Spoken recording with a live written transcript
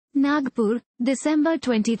Nagpur, December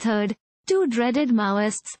 23. Two dreaded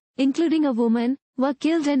Maoists, including a woman, were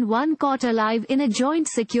killed and one caught alive in a joint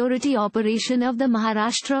security operation of the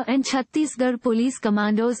Maharashtra and Chhattisgarh police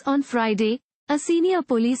commandos on Friday, a senior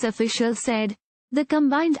police official said. The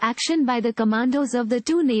combined action by the commandos of the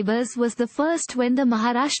two neighbors was the first when the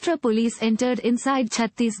Maharashtra police entered inside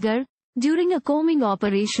Chhattisgarh, during a combing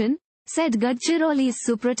operation, said Gadchiroli's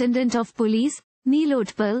Superintendent of Police,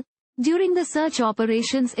 Nirmal. During the search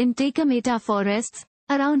operations in Tekameta forests,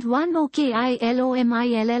 around 1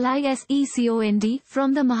 kilomillisecond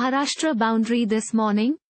from the Maharashtra boundary this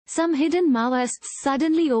morning, some hidden Maoists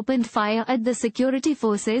suddenly opened fire at the security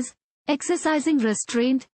forces. Exercising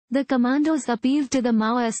restraint, the commandos appealed to the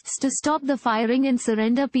Maoists to stop the firing and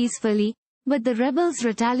surrender peacefully, but the rebels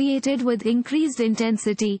retaliated with increased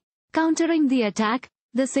intensity. Countering the attack,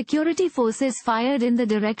 the security forces fired in the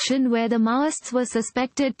direction where the Maoists were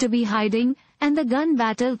suspected to be hiding, and the gun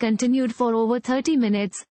battle continued for over 30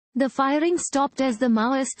 minutes. The firing stopped as the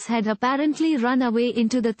Maoists had apparently run away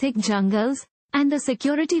into the thick jungles, and the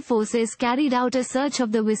security forces carried out a search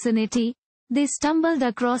of the vicinity. They stumbled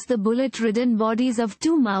across the bullet-ridden bodies of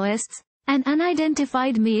two Maoists, an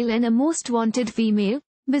unidentified male and a most wanted female,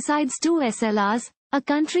 besides two SLRs, a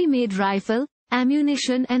country-made rifle,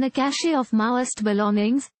 ammunition and a cache of Maoist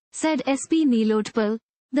belongings, said SP Nirmal.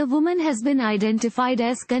 The woman has been identified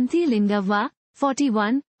as Kanthi Lingavva,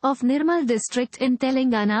 41, of Nirmal district in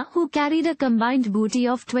Telangana, who carried a combined booty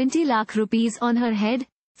of 20 lakh rupees on her head,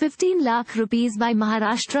 15 lakh rupees by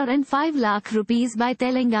Maharashtra and 5 lakh rupees by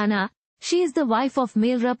Telangana. She is the wife of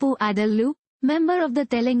Mailrapu Adallu, member of the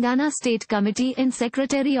Telangana State Committee and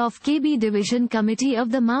Secretary of KB Division Committee of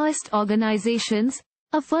the Maoist organizations.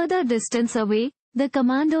 A further distance away, the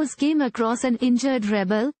commandos came across an injured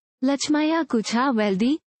rebel, Lachmaya Kucha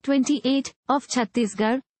Weldi, 28, of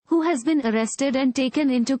Chhattisgarh, who has been arrested and taken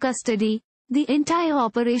into custody. The entire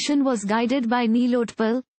operation was guided by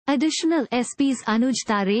Nirmal. Additional SPs Anuj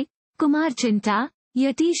Tare, Kumar Chinta,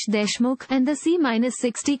 Yatish Deshmukh and the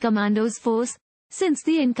C-60 Commandos force. Since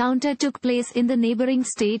the encounter took place in the neighboring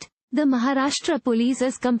state, the Maharashtra police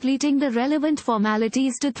is completing the relevant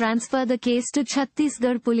formalities to transfer the case to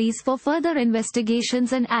Chhattisgarh police for further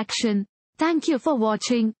investigations and action. Thank you for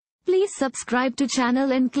watching. Please subscribe to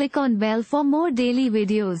channel and click on bell for more daily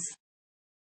videos.